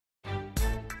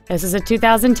This is a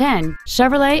 2010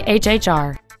 Chevrolet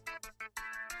HHR.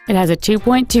 It has a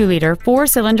 2.2-liter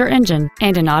four-cylinder engine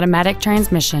and an automatic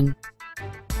transmission.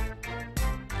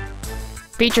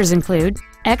 Features include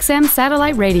XM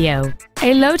satellite radio,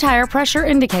 a low tire pressure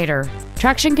indicator,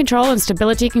 traction control and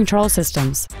stability control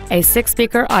systems, a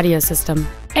 6-speaker audio system,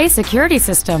 a security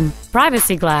system,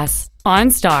 privacy glass,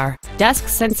 OnStar, dusk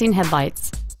sensing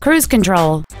headlights, cruise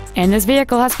control, and this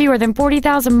vehicle has fewer than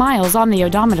 40,000 miles on the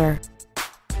odometer.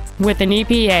 With an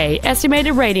EPA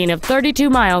estimated rating of 32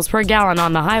 miles per gallon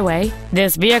on the highway,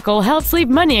 this vehicle helps leave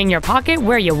money in your pocket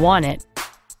where you want it.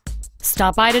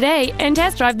 Stop by today and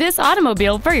test drive this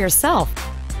automobile for yourself.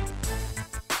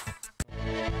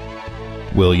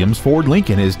 Williams Ford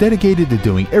Lincoln is dedicated to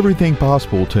doing everything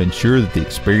possible to ensure that the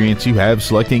experience you have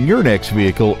selecting your next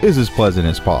vehicle is as pleasant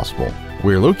as possible.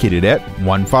 We're located at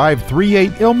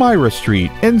 1538 Elmira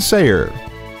Street in Sayre.